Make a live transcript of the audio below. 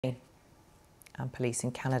And police in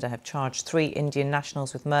Canada have charged 3 Indian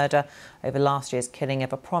nationals with murder over last year's killing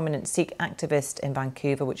of a prominent Sikh activist in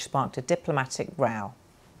Vancouver, which sparked a diplomatic row.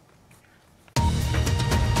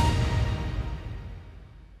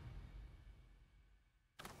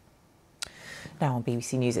 Now on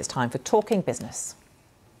BBC News, it's time for Talking Business.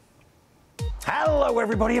 Hello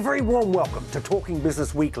everybody, a very warm welcome to Talking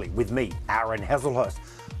Business Weekly with me, Aaron Heslehurst.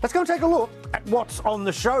 Let's go and take a look at what's on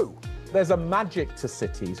the show. There's a magic to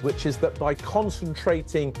cities, which is that by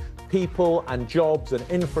concentrating people and jobs and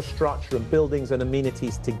infrastructure and buildings and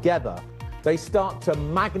amenities together, they start to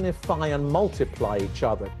magnify and multiply each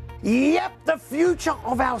other. Yep, the future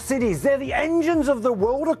of our cities. They're the engines of the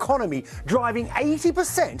world economy, driving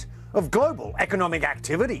 80% of global economic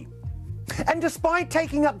activity. And despite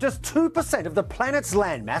taking up just 2% of the planet's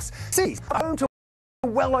landmass, cities are home to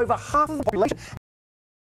well over half of the population.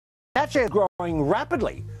 That share is growing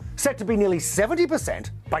rapidly, set to be nearly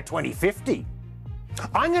 70% by 2050.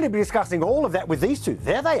 I'm going to be discussing all of that with these two.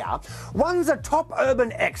 There they are. One's a top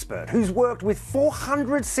urban expert who's worked with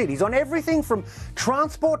 400 cities on everything from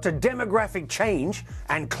transport to demographic change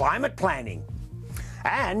and climate planning.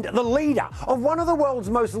 And the leader of one of the world's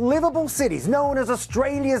most livable cities, known as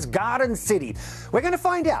Australia's Garden City. We're going to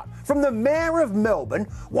find out from the Mayor of Melbourne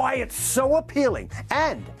why it's so appealing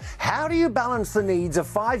and how do you balance the needs of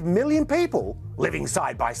 5 million people living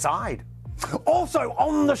side by side. Also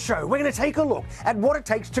on the show, we're going to take a look at what it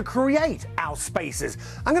takes to create our spaces.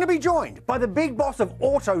 I'm going to be joined by the big boss of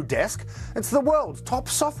Autodesk. It's the world's top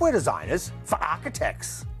software designers for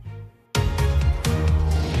architects.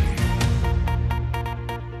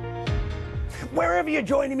 Wherever you're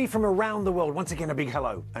joining me from around the world, once again, a big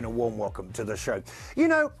hello and a warm welcome to the show. You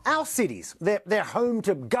know, our cities, they're home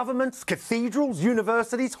to governments, cathedrals,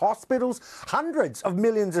 universities, hospitals, hundreds of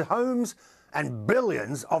millions of homes and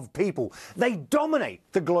billions of people. They dominate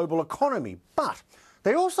the global economy, but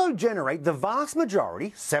they also generate the vast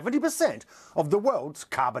majority, 70%, of the world's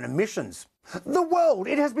carbon emissions. The world,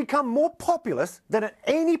 it has become more populous than at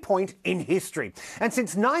any point in history. And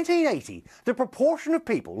since 1980, the proportion of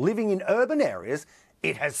people living in urban areas,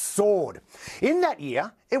 it has soared. In that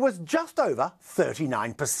year, it was just over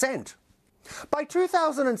 39%. By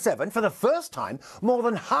 2007, for the first time, more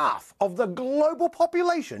than half of the global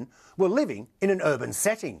population were living in an urban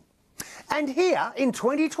setting. And here, in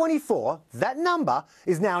 2024, that number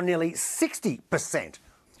is now nearly 60%.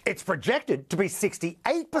 It's projected to be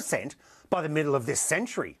 68% by the middle of this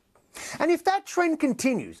century. And if that trend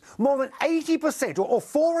continues, more than 80% or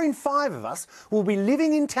 4 in 5 of us will be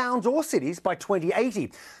living in towns or cities by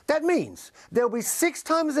 2080. That means there'll be 6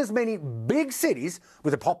 times as many big cities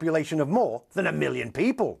with a population of more than 1 million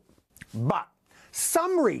people. But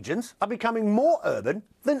some regions are becoming more urban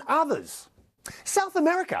than others. South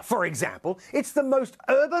America, for example, it's the most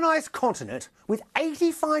urbanized continent with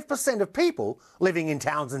 85% of people living in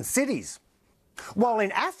towns and cities. While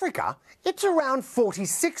in Africa, it's around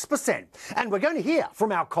 46%. And we're going to hear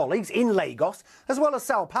from our colleagues in Lagos as well as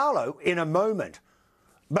Sao Paulo in a moment.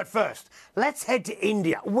 But first, let's head to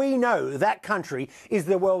India. We know that country is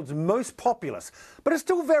the world's most populous, but it's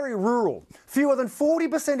still very rural. Fewer than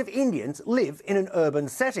 40% of Indians live in an urban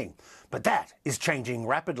setting. But that is changing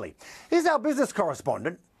rapidly. Here's our business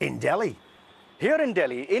correspondent in Delhi. Here in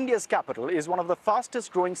Delhi, India's capital is one of the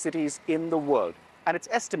fastest growing cities in the world. And it's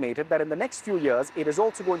estimated that in the next few years, it is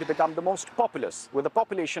also going to become the most populous, with a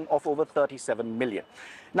population of over 37 million.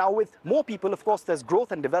 Now, with more people, of course, there's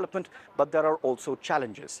growth and development, but there are also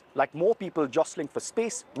challenges, like more people jostling for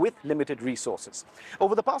space with limited resources.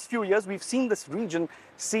 Over the past few years, we've seen this region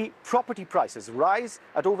see property prices rise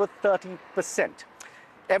at over 30%.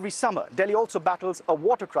 Every summer, Delhi also battles a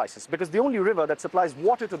water crisis because the only river that supplies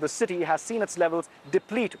water to the city has seen its levels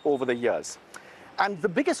deplete over the years. And the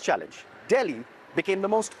biggest challenge, Delhi became the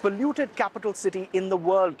most polluted capital city in the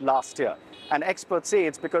world last year. And experts say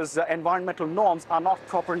it's because environmental norms are not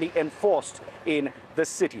properly enforced in the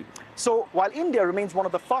city. So while India remains one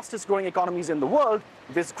of the fastest growing economies in the world,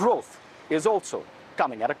 this growth is also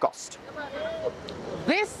coming at a cost.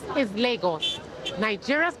 This is Lagos,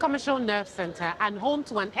 Nigeria's commercial nerve center and home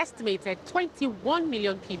to an estimated 21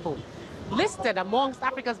 million people. Listed amongst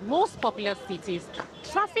Africa's most popular cities,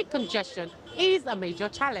 traffic congestion is a major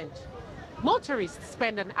challenge. Motorists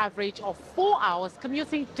spend an average of 4 hours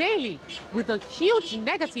commuting daily, with a huge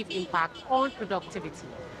negative impact on productivity.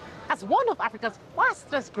 As one of Africa's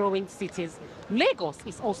fastest growing cities, Lagos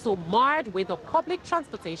is also marred with a public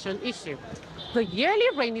transportation issue. The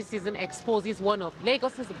yearly rainy season exposes one of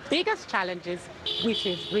Lagos's biggest challenges, which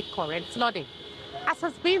is recurrent flooding. As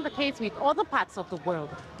has been the case with other parts of the world,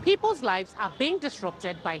 people's lives are being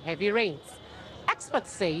disrupted by heavy rains.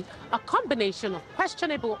 Experts say a combination of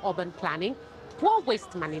questionable urban planning, poor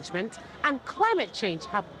waste management, and climate change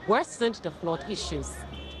have worsened the flood issues.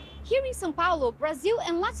 Here in São Paulo, Brazil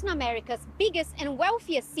and Latin America's biggest and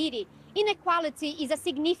wealthiest city, inequality is a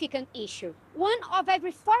significant issue. 1 of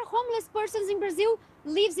every 4 homeless persons in Brazil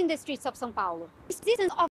lives in the streets of São Paulo. The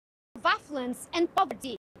existence of affluence and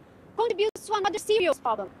poverty contributes to another serious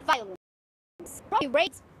problem, violence. Robbery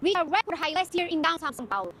rates reached a record high last year in downtown São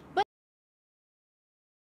Paulo. But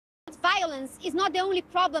violence is not the only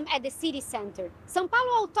problem at the city center. São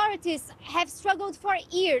Paulo authorities have struggled for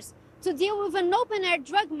years to deal with an open-air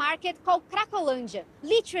drug market called Cracolândia,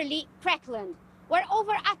 literally Crackland, where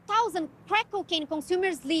over 1,000 crack cocaine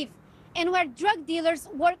consumers live and where drug dealers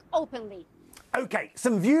work openly. OK,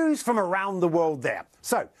 some views from around the world there.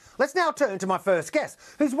 So, let's now turn to my first guest,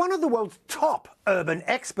 who's one of the world's top urban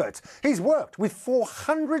experts. He's worked with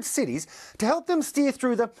 400 cities to help them steer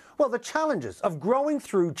through the challenges of growing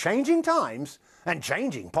through changing times and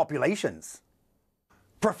changing populations.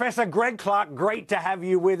 Professor Greg Clark, great to have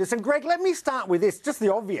you with us. And Greg, let me start with this, just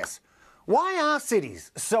the obvious. Why are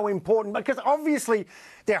cities so important? Because obviously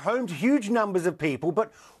they're home to huge numbers of people,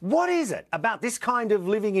 but what is it about this kind of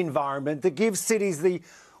living environment that gives cities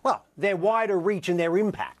their wider reach and their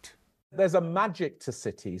impact? There's a magic to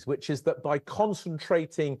cities, which is that by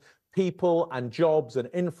concentrating people and jobs and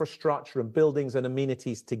infrastructure and buildings and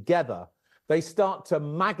amenities together, they start to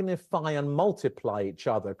magnify and multiply each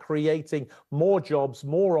other, creating more jobs,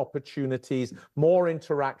 more opportunities, more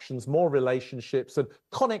interactions, more relationships, and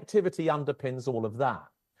connectivity underpins all of that.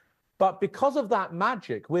 But because of that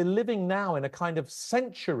magic, we're living now in a kind of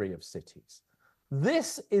century of cities.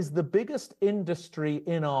 This is the biggest industry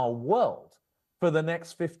in our world for the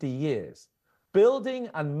next 50 years. Building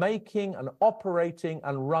and making and operating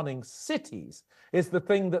and running cities is the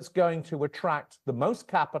thing that's going to attract the most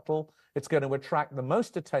capital. It's going to attract the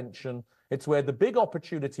most attention. It's where the big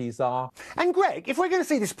opportunities are. And Greg, if we're going to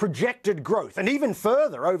see this projected growth and even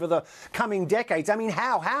further over the coming decades, I mean,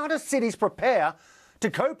 how do cities prepare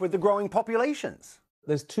to cope with the growing populations?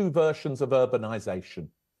 There's 2 versions of urbanization.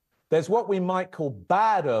 There's what we might call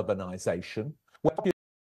bad urbanization, where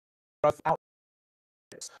growth out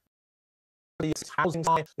its housing,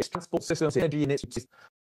 its transport systems, energy, and its.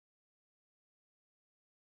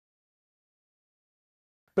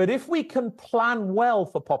 But if we can plan well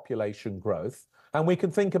for population growth and we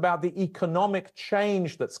can think about the economic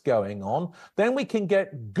change that's going on, then we can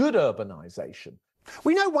get good urbanization.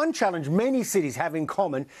 We know one challenge many cities have in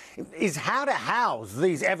common is how to house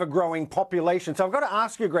these ever-growing populations. So I've got to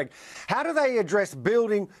ask you, Greg, how do they address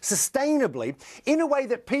building sustainably in a way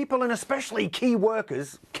that people and especially key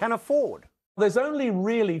workers can afford? There's only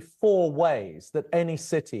really 4 ways that any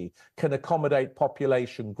city can accommodate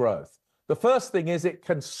population growth. The first thing is it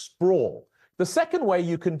can sprawl. The second way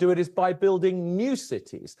you can do it is by building new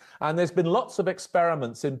cities. And there's been lots of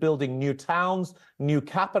experiments in building new towns, new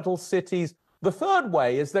capital cities. The third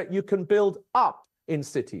way is that you can build up in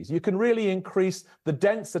cities. You can really increase the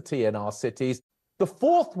density in our cities. The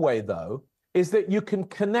fourth way, though, is that you can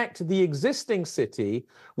connect the existing city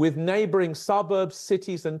with neighboring suburbs,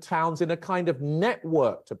 cities and towns in a kind of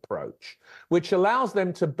networked approach, which allows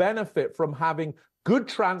them to benefit from having good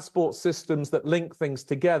transport systems that link things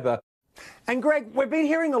together. And Greg, we've been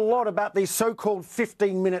hearing a lot about these so-called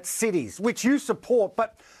 15-minute cities, which you support,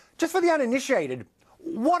 but just for the uninitiated,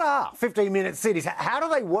 what are 15-minute cities? How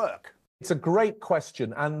do they work? It's a great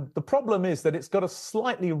question, and the problem is that it's got a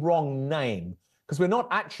slightly wrong name, because we're not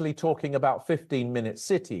actually talking about 15-minute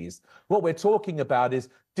cities. What we're talking about is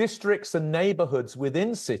districts and neighborhoods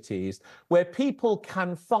within cities where people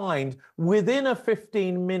can find, within a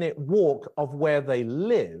 15-minute walk of where they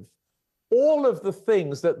live, all of the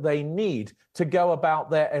things that they need to go about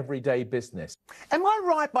their everyday business. Am I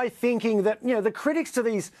right by thinking that, the critics to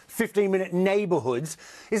these 15-minute neighbourhoods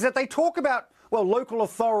is that they talk about, local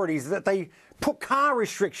authorities, that they put car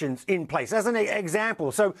restrictions in place, as an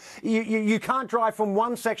example. So you can't drive from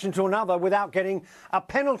one section to another without getting a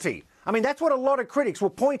penalty. I mean, that's what a lot of critics will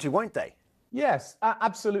point to, won't they? Yes,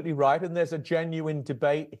 absolutely right. And there's a genuine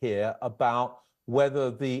debate here about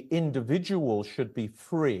whether the individual should be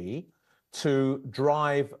free to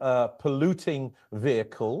drive polluting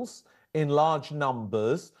vehicles in large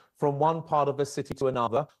numbers from one part of a city to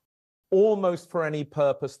another, almost for any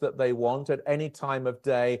purpose that they want at any time of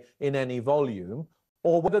day in any volume,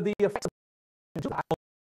 or whether the effect of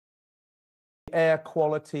air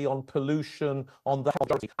quality, on pollution, on the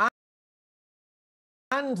health.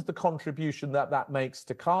 and the contribution that that makes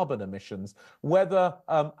to carbon emissions, whether,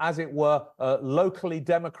 as it were, locally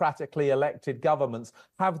democratically elected governments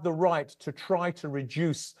have the right to try to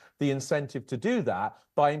reduce the incentive to do that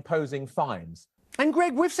by imposing fines. And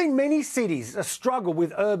Greg, we've seen many cities struggle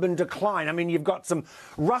with urban decline. I mean, you've got some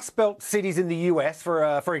Rust Belt cities in the US,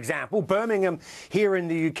 for example, Birmingham here in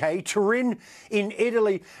the UK, Turin in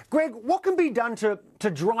Italy. Greg, what can be done to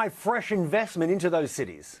drive fresh investment into those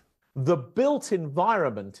cities? The built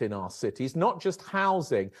environment in our cities, not just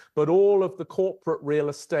housing, but all of the corporate real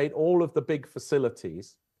estate, all of the big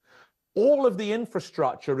facilities, all of the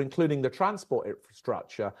infrastructure, including the transport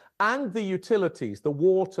infrastructure, and the utilities, the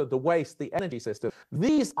water, the waste, the energy system,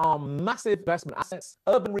 these are massive investment assets.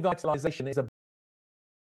 Urban revitalization is a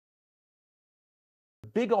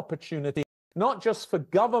big opportunity, not just for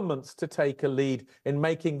governments to take a lead in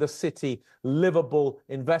making the city livable,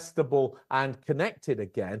 investable, and connected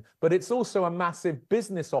again, but it's also a massive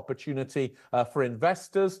business opportunity for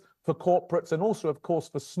investors, for corporates, and also, of course,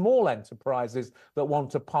 for small enterprises that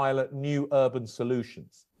want to pilot new urban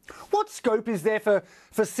solutions. What scope is there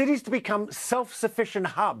for cities to become self-sufficient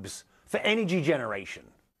hubs for energy generation?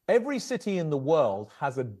 Every city in the world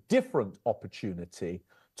has a different opportunity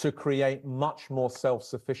to create much more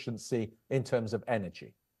self-sufficiency in terms of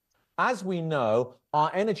energy. As we know,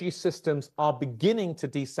 our energy systems are beginning to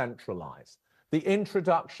decentralize. The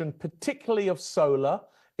introduction, particularly of solar,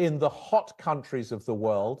 in the hot countries of the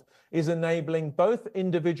world is enabling both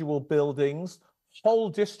individual buildings, whole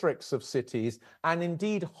districts of cities, and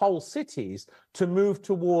indeed whole cities to move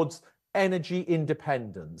towards energy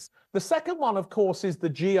independence. The second one, of course, is the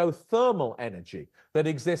geothermal energy that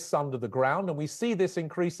exists under the ground, and we see this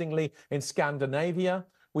increasingly in Scandinavia.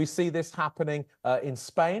 We see this happening in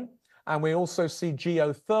Spain. And we also see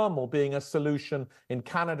geothermal being a solution in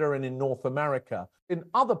Canada and in North America. In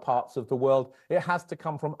other parts of the world, it has to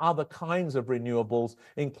come from other kinds of renewables,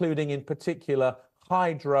 including in particular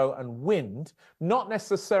hydro and wind, not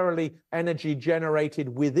necessarily energy generated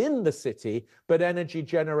within the city, but energy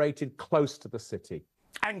generated close to the city.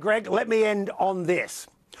 And Greg, let me end on this.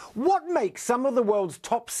 What makes some of the world's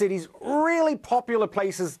top cities really popular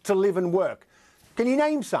places to live and work? Can you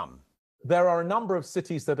name some? There are a number of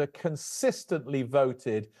cities that are consistently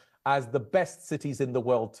voted as the best cities in the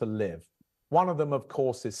world to live. One of them, of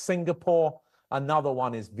course, is Singapore. Another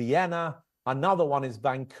one is Vienna. Another one is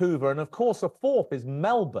Vancouver. And of course, a fourth is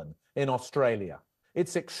Melbourne in Australia.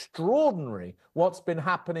 It's extraordinary what's been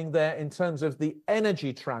happening there in terms of the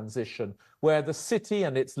energy transition, where the city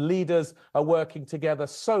and its leaders are working together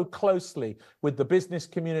so closely with the business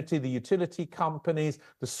community, the utility companies,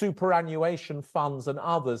 the superannuation funds and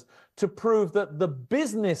others to prove that the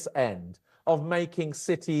business end of making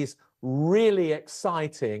cities really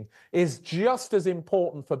exciting is just as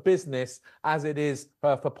important for business as it is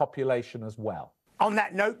for population as well. On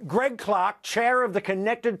that note, Greg Clark, chair of the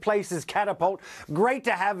Connected Places Catapult, great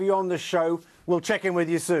to have you on the show. We'll check in with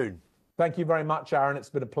you soon. Thank you very much, Aaron. It's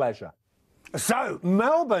been a pleasure. So,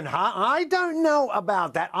 Melbourne, huh? I don't know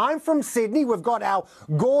about that. I'm from Sydney. We've got our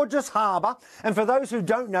gorgeous harbour. And for those who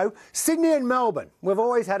don't know, Sydney and Melbourne, we've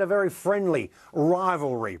always had a very friendly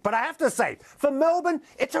rivalry. But I have to say, for Melbourne,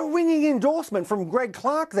 it's a ringing endorsement from Greg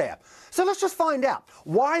Clark there. So let's just find out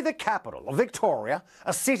why the capital of Victoria,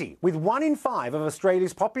 a city with 1 in 5 of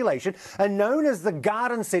Australia's population and known as the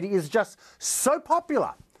Garden City, is just so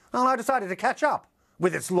popular. Well, I decided to catch up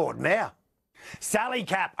with its Lord Mayor. Sally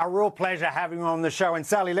Capp, a real pleasure having you on the show. And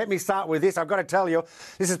Sally, let me start with this. I've got to tell you,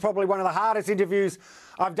 this is probably one of the hardest interviews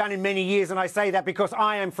I've done in many years, and I say that because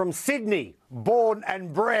I am from Sydney, born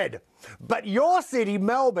and bred. But your city,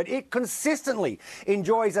 Melbourne, it consistently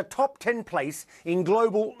enjoys a top 10 place in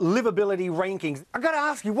global livability rankings. I've got to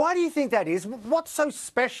ask you, why do you think that is? What's so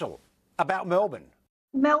special about Melbourne?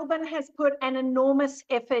 Melbourne has put an enormous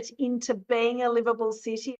effort into being a livable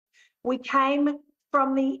city. We came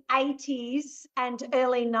from the 80s and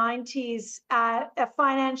early 90s, a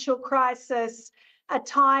financial crisis, a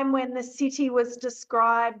time when the city was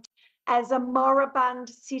described as a moribund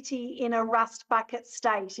city in a rust bucket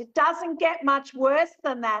state. It doesn't get much worse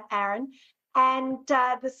than that, Aaron. And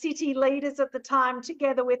the city leaders at the time,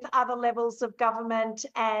 together with other levels of government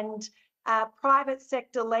and private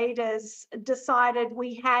sector leaders, decided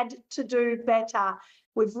we had to do better.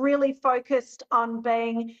 We've really focused on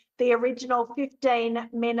being the original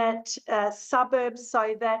 15-minute suburbs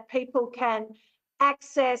so that people can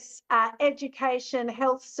access education,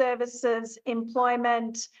 health services,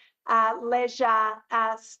 employment, leisure,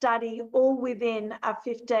 study, all within a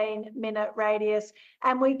 15-minute radius.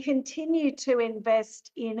 And we continue to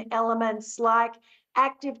invest in elements like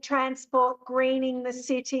active transport, greening the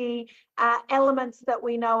city, elements that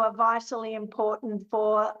we know are vitally important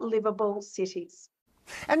for livable cities.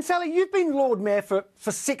 And Sally, you've been Lord Mayor for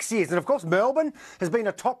 6 years, and of course Melbourne has been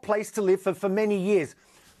a top place to live for many years.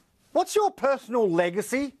 What's your personal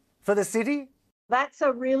legacy for the city? That's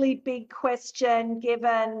a really big question,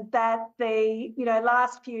 given that the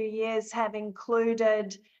last few years have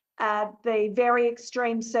included the very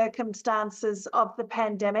extreme circumstances of the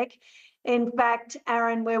pandemic. In fact,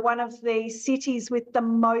 Aaron, we're one of the cities with the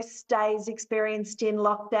most days experienced in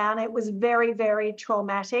lockdown. It was very, very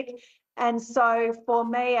traumatic. And so for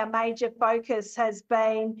me, a major focus has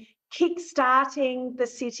been kickstarting the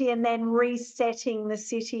city and then resetting the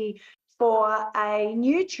city for a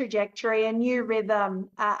new trajectory, a new rhythm,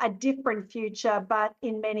 a different future, but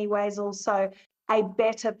in many ways also a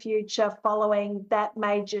better future following that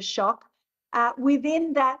major shock.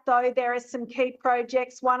 Within that, though, there are some key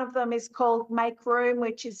projects. One of them is called Make Room,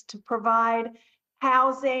 which is to provide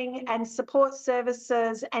housing and support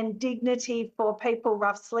services and dignity for people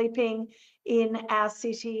rough sleeping in our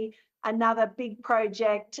city. Another big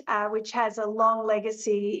project, which has a long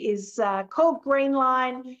legacy, is called Green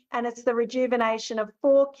Line, and it's the rejuvenation of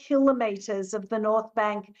 4 kilometres of the north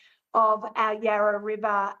bank of our Yarra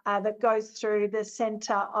River that goes through the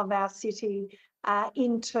centre of our city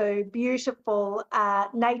into beautiful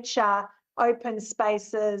nature, open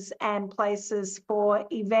spaces and places for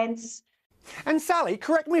events. And Sally,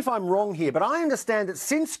 correct me if I'm wrong here, but I understand that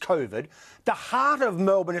since COVID, the heart of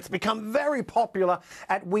Melbourne, it's become very popular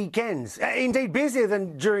at weekends, indeed busier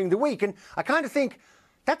than during the week. And I kind of think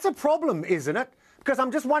that's a problem, isn't it? Because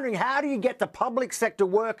I'm just wondering, how do you get the public sector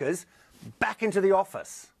workers back into the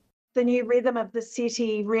office? The new rhythm of the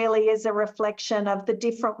city really is a reflection of the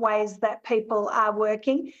different ways that people are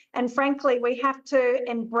working. And frankly, we have to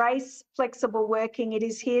embrace flexible working. It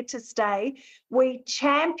is here to stay. We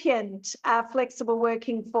championed flexible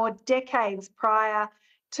working for decades prior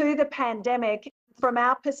to the pandemic. From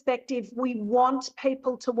our perspective, we want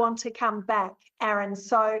people to want to come back, Aaron.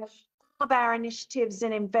 So all of our initiatives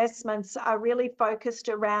and investments are really focused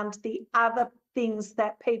around the other things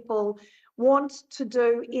that people want to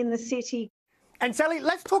do in the city. And Sally,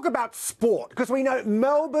 let's talk about sport, because we know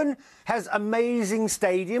Melbourne has amazing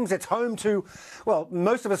stadiums. It's home to, well,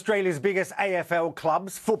 most of Australia's biggest AFL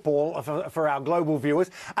clubs, football for our global viewers.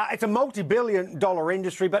 It's a multi-billion-dollar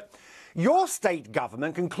industry, but your state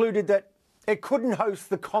government concluded that it couldn't host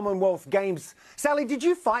the Commonwealth Games. Sally, did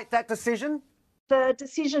you fight that decision? The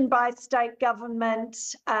decision by state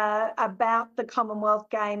government about the Commonwealth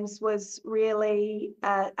Games was really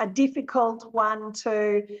a difficult one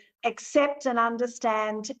to accept and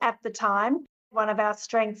understand at the time. One of our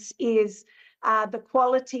strengths is the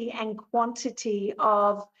quality and quantity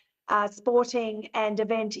of sporting and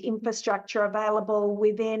event infrastructure available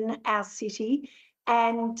within our city.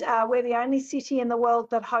 And we're the only city in the world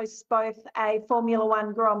that hosts both a Formula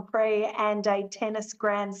One Grand Prix and a tennis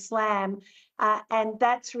Grand Slam. And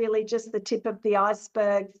that's really just the tip of the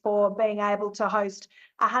iceberg for being able to host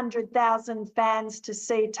 100,000 fans to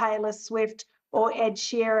see Taylor Swift or Ed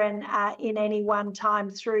Sheeran in any one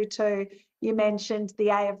time, through to, you mentioned, the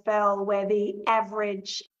AFL, where the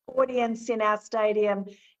average audience in our stadium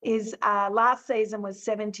is last season was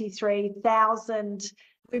 73,000.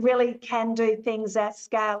 We really can do things at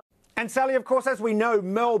scale. And Sally, of course, as we know,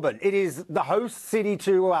 Melbourne, it is the host city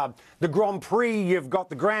to the Grand Prix. You've got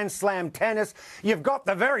the Grand Slam tennis. You've got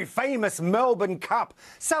the very famous Melbourne Cup.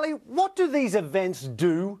 Sally, what do these events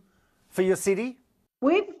do for your city?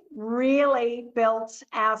 We've really built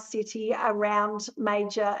our city around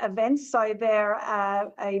major events, so they're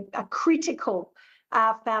a critical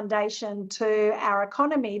foundation to our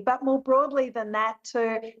economy, but more broadly than that,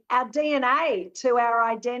 to our DNA, to our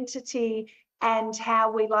identity, and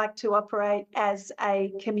how we like to operate as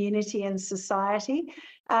a community and society.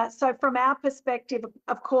 So from our perspective,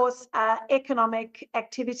 of course, economic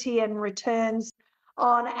activity and returns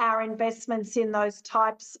on our investments in those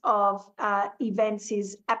types of events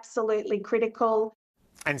is absolutely critical.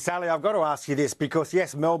 And Sally, I've got to ask you this, because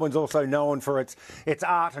yes, Melbourne's also known for its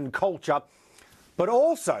art and culture, but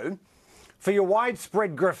also for your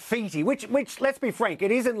widespread graffiti, which let's be frank,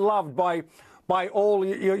 it isn't loved by all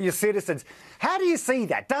your citizens. How do you see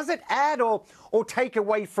that? Does it add or take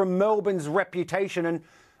away from Melbourne's reputation?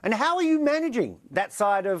 And how are you managing that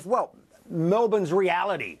side of, well, Melbourne's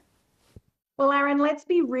reality? Well, Aaron, let's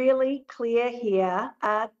be really clear here.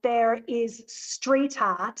 There is street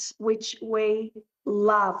art, which we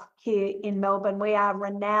love here in Melbourne. We are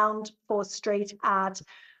renowned for street art.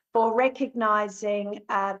 for recognising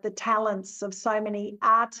the talents of so many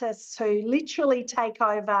artists who literally take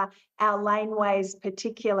over our laneways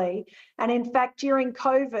particularly. And in fact, during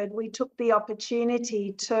COVID, we took the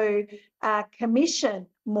opportunity to commission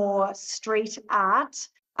more street art,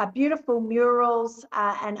 beautiful murals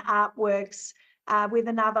and artworks with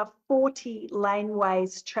another 40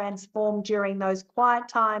 laneways transformed during those quiet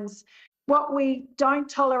times. What we don't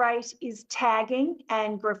tolerate is tagging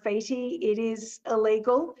and graffiti. It is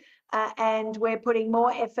illegal, and we're putting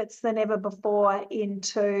more efforts than ever before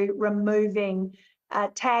into removing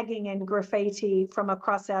tagging and graffiti from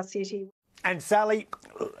across our city. And Sally,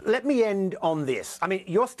 let me end on this. I mean,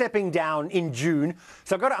 you're stepping down in June,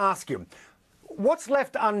 so I've got to ask you, what's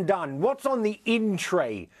left undone? What's on the in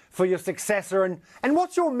tray for your successor, and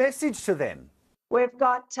what's your message to them? We've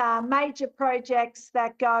got major projects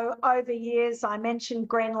that go over years. I mentioned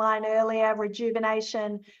Green Line earlier,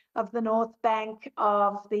 rejuvenation of the North Bank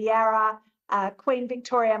of the Yarra, Queen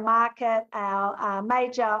Victoria Market, our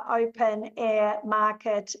major open air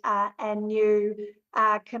market, and new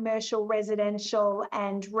commercial, residential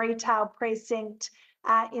and retail precinct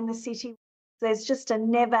in the city. There's just a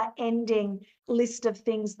never-ending list of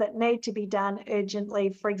things that need to be done urgently.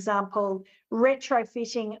 For example,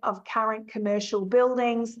 retrofitting of current commercial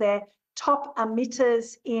buildings. They're top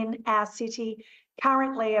emitters in our city.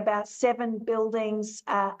 Currently about 7 buildings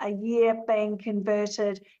a year being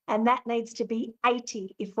converted, and that needs to be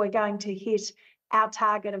 80 if we're going to hit our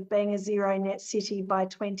target of being a zero net city by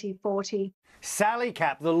 2040. Sally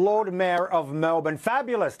Capp, the Lord Mayor of Melbourne.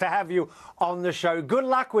 Fabulous to have you on the show. Good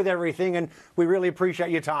luck with everything, and we really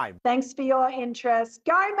appreciate your time. Thanks for your interest.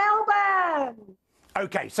 Go Melbourne!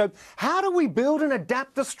 OK, so how do we build and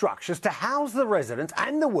adapt the structures to house the residents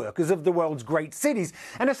and the workers of the world's great cities,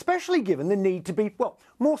 and especially given the need to be, well,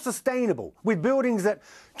 more sustainable, with buildings that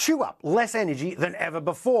chew up less energy than ever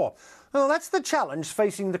before? Well, that's the challenge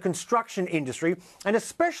facing the construction industry, and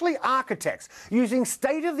especially architects using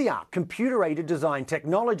state-of-the-art computer-aided design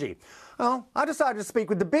technology. Well, I decided to speak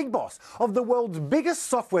with the big boss of the world's biggest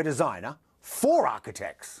software designer for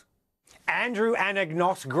architects. Andrew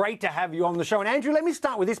Anagnos, great to have you on the show. And Andrew, let me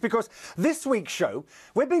start with this, because this week's show,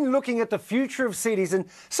 we've been looking at the future of cities and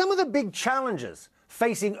some of the big challenges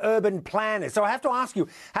facing urban planners. So I have to ask you,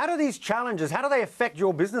 how do these challenges, how do they affect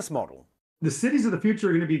your business model? The cities of the future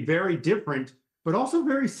are going to be very different, but also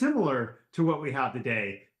very similar to what we have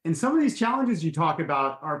today. And some of these challenges you talk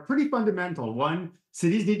about are pretty fundamental. One,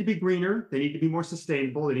 cities need to be greener. They need to be more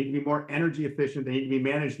sustainable. They need to be more energy efficient. They need to be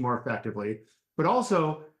managed more effectively. But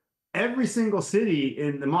also, every single city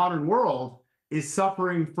in the modern world is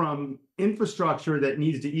suffering from infrastructure that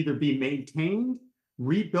needs to either be maintained,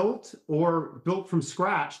 rebuilt, or built from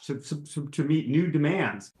scratch to meet new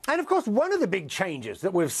demands. And of course, one of the big changes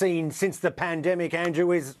that we've seen since the pandemic,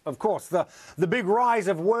 Andrew, is of course the big rise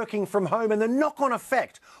of working from home and the knock-on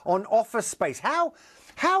effect on office space. How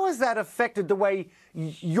has that affected the way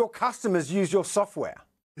your customers use your software?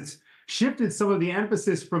 It's shifted some of the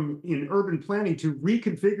emphasis from in urban planning to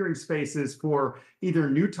reconfiguring spaces for either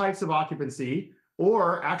new types of occupancy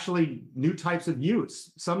or actually new types of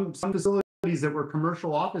use. Some facilities that were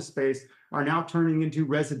commercial office space are now turning into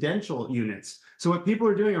residential units. So what people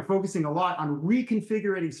are doing are focusing a lot on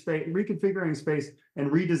reconfiguring space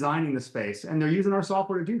and redesigning the space, and they're using our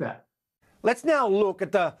software to do that. Let's now look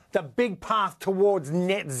at the big path towards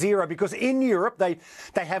net zero, because in Europe, they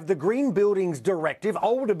have the Green Buildings Directive.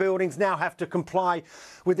 Older buildings now have to comply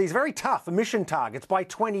with these very tough emission targets by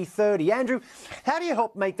 2030. Andrew, how do you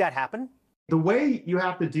help make that happen? The way you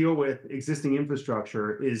have to deal with existing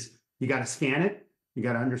infrastructure is you got to scan it, you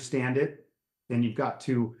got to understand it, and you've got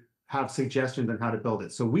to have suggestions on how to build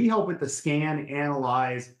it. So we help with the scan,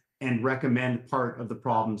 analyze, and recommend part of the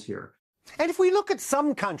problems here. And if we look at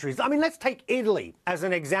some countries, I mean, let's take Italy as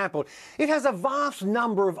an example. It has a vast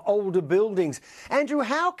number of older buildings. Andrew,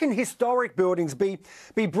 how can historic buildings be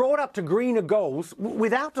brought up to greener goals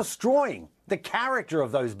without destroying the character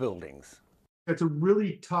of those buildings? It's a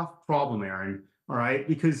really tough problem, Aaron, all right,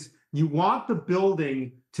 because you want the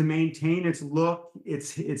building to maintain its look,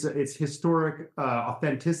 its historic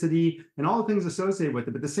authenticity, and all the things associated with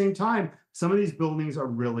it. But at the same time, some of these buildings are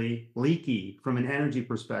really leaky from an energy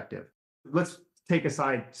perspective. Let's take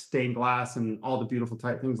aside stained glass and all the beautiful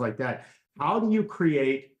type things like that. How do you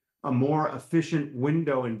create a more efficient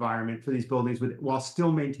window environment for these buildings while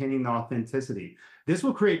still maintaining the authenticity? This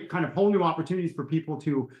will create kind of whole new opportunities for people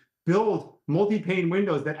to build multi-pane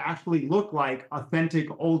windows that actually look like authentic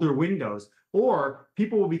older windows. Or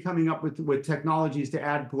people will be coming up with technologies to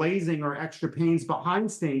add glazing or extra panes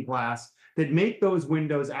behind stained glass that make those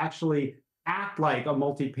windows actually act like a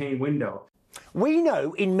multi-pane window. We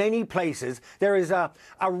know in many places there is a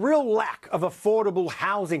real lack of affordable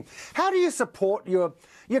housing. How do you support your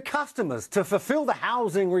customers to fulfill the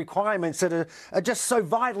housing requirements that are just so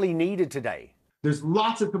vitally needed today? There's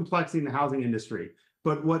lots of complexity in the housing industry,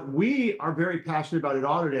 but what we are very passionate about at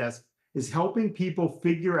Autodesk is helping people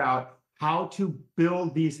figure out how to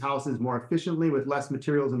build these houses more efficiently with less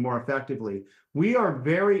materials and more effectively. We are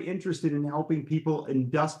very interested in helping people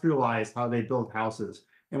industrialize how they build houses.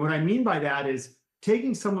 And what I mean by that is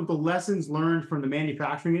taking some of the lessons learned from the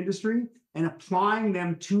manufacturing industry and applying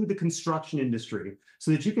them to the construction industry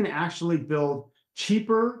so that you can actually build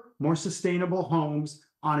cheaper, more sustainable homes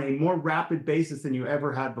on a more rapid basis than you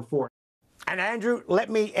ever had before. And Andrew, let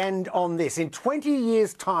me end on this. In 20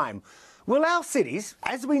 years' time, will our cities,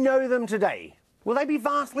 as we know them today, will they be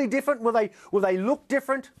vastly different? Will they look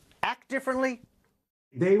different, act differently?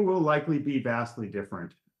 They will likely be vastly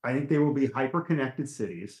different. I think they will be hyper-connected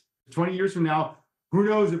cities. 20 years from now, who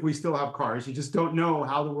knows if we still have cars? You just don't know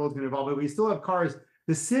how the world's going to evolve. But we still have cars.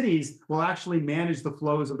 The cities will actually manage the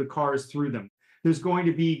flows of the cars through them. There's going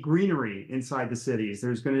to be greenery inside the cities.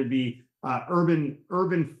 There's going to be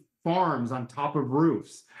urban farms on top of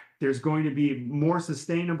roofs. There's going to be more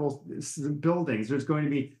sustainable buildings. There's going to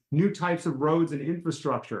be new types of roads and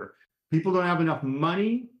infrastructure. People don't have enough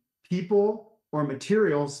money, people, or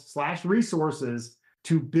materials / resources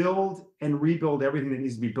to build and rebuild everything that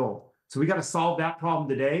needs to be built. So we got to solve that problem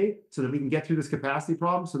today so that we can get through this capacity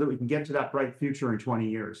problem so that we can get to that bright future in 20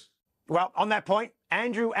 years. Well, on that point,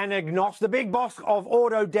 Andrew Anagnos, the big boss of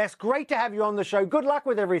Autodesk, great to have you on the show. Good luck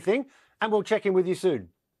with everything, and we'll check in with you soon.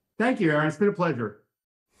 Thank you, Aaron. It's been a pleasure.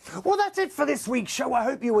 Well, that's it for this week's show. I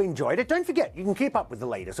hope you enjoyed it. Don't forget, you can keep up with the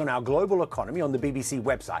latest on our global economy on the BBC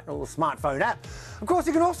website or the smartphone app. Of course,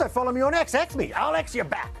 you can also follow me on X. X me. I'll X you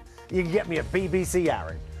back. You can get me at BBC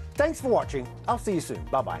Aaron. Thanks for watching. I'll see you soon.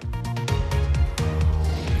 Bye-bye.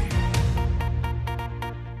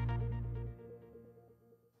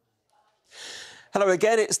 Hello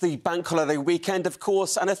again, it's the bank holiday weekend, of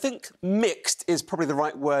course, and I think mixed is probably the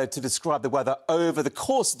right word to describe the weather over the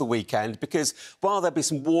course of the weekend, because while there'll be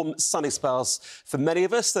some warm, sunny spells for many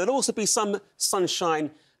of us, there'll also be some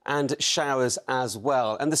sunshine and showers as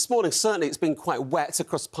well. And this morning, certainly, it's been quite wet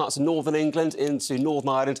across parts of northern England into Northern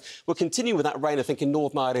Ireland. We'll continue with that rain, I think, in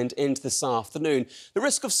Northern Ireland into this afternoon. The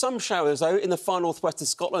risk of some showers, though, in the far northwest of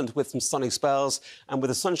Scotland with some sunny spells, and with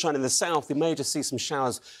the sunshine in the south, we may just see some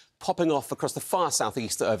showers popping off across the far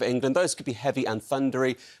southeast of England. Those could be heavy and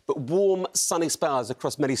thundery, but warm, sunny spells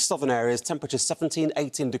across many southern areas, temperatures 17,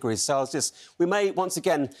 18 degrees Celsius. We may once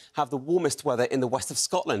again have the warmest weather in the west of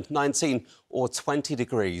Scotland, 19 or 20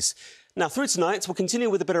 degrees. Now, through tonight, we'll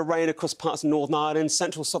continue with a bit of rain across parts of Northern Ireland,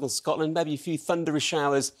 central southern Scotland, maybe a few thundery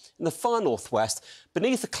showers in the far northwest.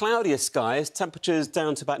 Beneath the cloudier skies, temperatures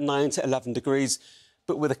down to about 9 to 11 degrees.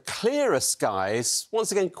 But with a clearer skies,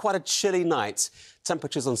 once again, quite a chilly night.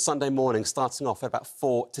 Temperatures on Sunday morning starting off at about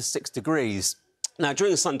 4 to 6 degrees. Now,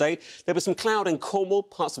 during Sunday, there was some cloud in Cornwall,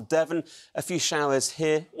 parts of Devon, a few showers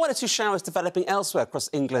here, 1 or 2 showers developing elsewhere across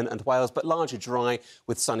England and Wales, but largely dry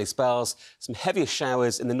with sunny spells. Some heavier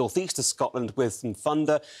showers in the northeast of Scotland with some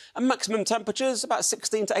thunder, and maximum temperatures about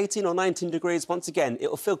 16 to 18 or 19 degrees. Once again, it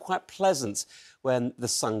will feel quite pleasant when the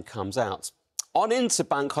sun comes out. On into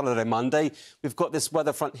Bank Holiday Monday, we've got this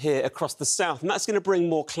weather front here across the south, and that's going to bring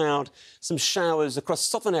more cloud, some showers across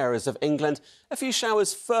southern areas of England, a few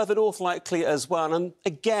showers further north likely as well. And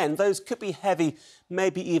again, those could be heavy,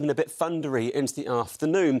 maybe even a bit thundery into the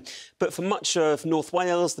afternoon. But for much of North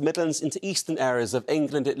Wales, the Midlands, into eastern areas of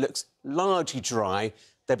England, it looks largely dry.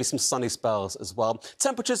 There'll be some sunny spells as well.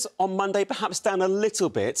 Temperatures on Monday perhaps down a little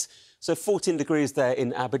bit, so 14 degrees there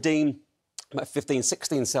in Aberdeen, about 15,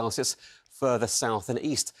 16 Celsius further south and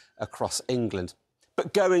east across England.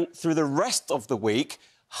 But going through the rest of the week,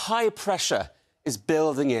 high pressure is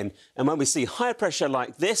building in. And when we see high pressure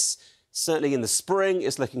like this, certainly in the spring,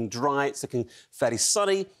 it's looking dry, it's looking fairly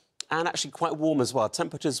sunny and actually quite warm as well.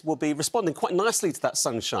 Temperatures will be responding quite nicely to that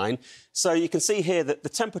sunshine. So you can see here that the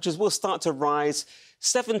temperatures will start to rise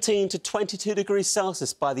 17 to 22 degrees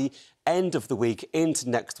Celsius by the end of the week into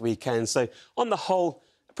next weekend. So on the whole,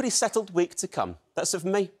 a pretty settled week to come. That's it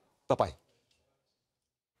from me. Bye-bye.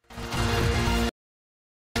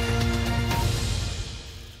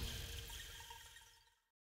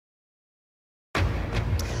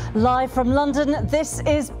 Live from London, this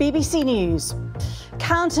is BBC News.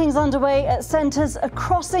 Counting's underway at centres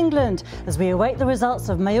across England as we await the results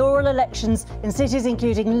of mayoral elections in cities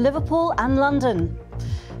including Liverpool and London.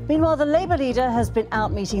 Meanwhile, the Labour leader has been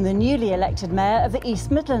out meeting the newly elected mayor of the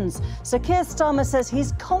East Midlands. Sir Keir Starmer says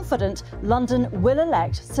he's confident London will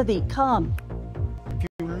elect Sadiq Khan.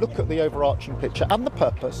 you look at the overarching picture and the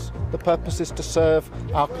purpose is to serve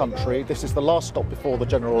our country. This is the last stop before the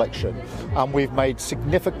general election, and we've made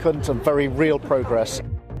significant and very real progress.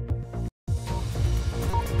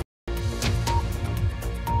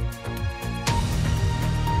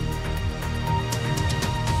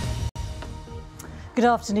 Good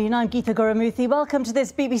afternoon, I'm Geetha Gurumuthy. Welcome to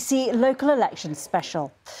this BBC Local Elections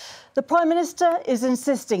special. The Prime Minister is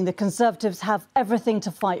insisting the Conservatives have everything to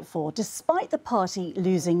fight for, despite the party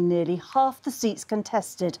losing nearly half the seats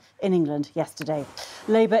contested in England yesterday.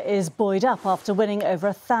 Labour is buoyed up after winning over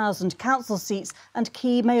 1,000 council seats and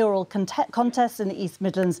key mayoral contests in the East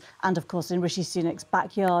Midlands and, of course, in Rishi Sunak's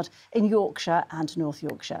backyard in Yorkshire and North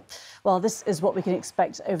Yorkshire. Well, this is what we can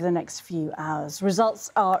expect over the next few hours. Results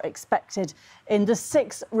are expected in the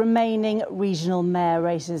 6 remaining regional mayor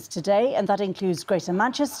races today, and that includes Greater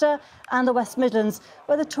Manchester and the West Midlands,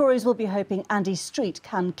 where the Tories will be hoping Andy Street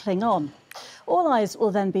can cling on. All eyes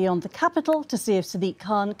will then be on the capital to see if Sadiq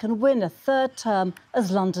Khan can win a 3rd term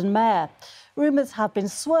as London mayor. Rumours have been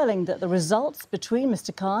swirling that the results between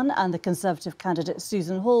Mr Khan and the Conservative candidate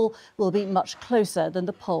Susan Hall will be much closer than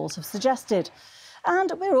the polls have suggested.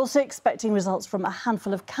 And we're also expecting results from a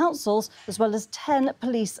handful of councils, as well as 10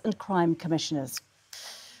 police and crime commissioners.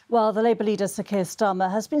 Well, the Labour leader Sir Keir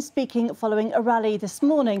Starmer has been speaking following a rally this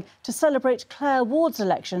morning to celebrate Claire Ward's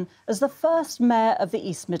election as the first mayor of the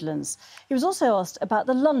East Midlands. He was also asked about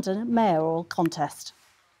the London mayoral contest.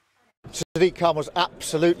 Sadiq Khan was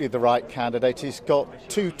absolutely the right candidate. He's got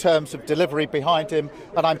 2 terms of delivery behind him,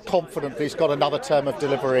 and I'm confident that he's got another term of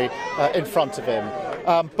delivery in front of him.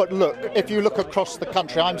 But look, if you look across the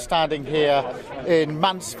country, I'm standing here in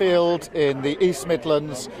Mansfield, in the East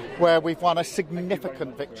Midlands, where we've won a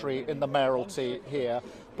significant victory in the mayoralty here.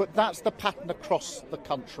 But that's the pattern across the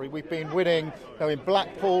country. We've been winning in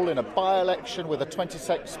Blackpool in a by-election with a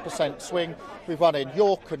 26% swing. We've won in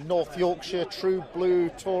York and North Yorkshire, true blue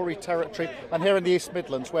Tory territory, and here in the East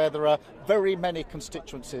Midlands, where there are very many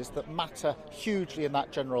constituencies that matter hugely in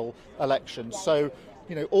that general election. So,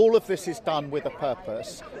 all of this is done with a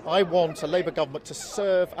purpose. I want a Labour government to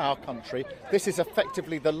serve our country. This is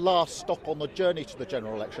effectively the last stop on the journey to the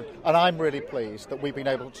general election, and I'm really pleased that we've been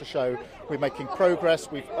able to show we're making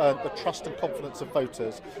progress, we've earned the trust and confidence of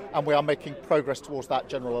voters, and we are making progress towards that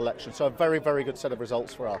general election. So a very, very good set of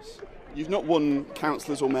results for us. You've not won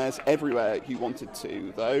councillors or mayors everywhere you wanted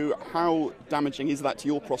to, though. How damaging is that to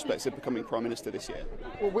your prospects of becoming Prime Minister this year?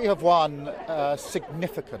 Well, we have won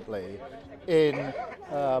significantly in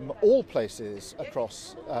all places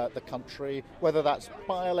across the country, whether that's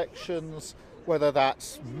by-elections, whether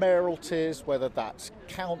that's mayoralties, whether that's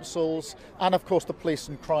councils, and of course the police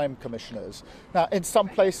and crime commissioners. Now, in some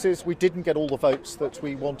places we didn't get all the votes that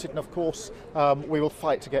we wanted, and of course we will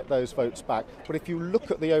fight to get those votes back. But if you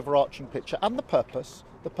look at the overarching picture and the purpose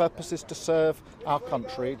is to serve our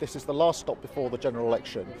country. This is the last stop before the general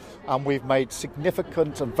election, and we've made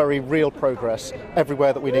significant and very real progress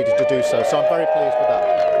everywhere that we needed to do so. So I'm very pleased with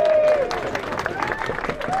that.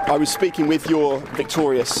 I was speaking with your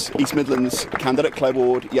victorious East Midlands candidate, Claire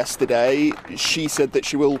Ward, yesterday. She said that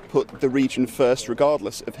she will put the region first,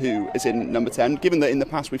 regardless of who is in number 10. Given that in the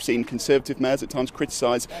past we've seen Conservative mayors at times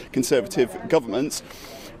criticise Conservative governments,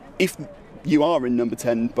 if you are in number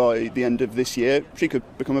 10 by the end of this year, she could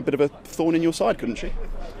become a bit of a thorn in your side, couldn't she?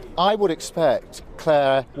 I would expect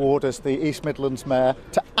Claire Ward, as the East Midlands mayor,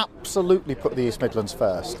 to absolutely put the East Midlands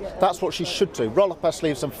first. That's what she should do. Roll up her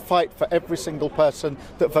sleeves and fight for every single person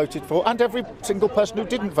that voted for and every single person who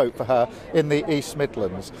didn't vote for her in the East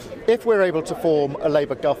Midlands. If we're able to form a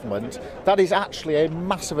Labour government, that is actually a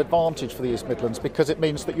massive advantage for the East Midlands, because it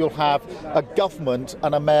means that you'll have a government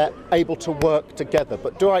and a mayor able to work together.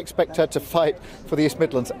 But do I expect her to fight for the East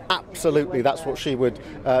Midlands? Absolutely, that's what she would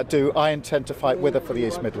do. I intend to fight with her for the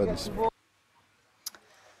East Midlands.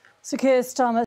 Sir Keir Starmer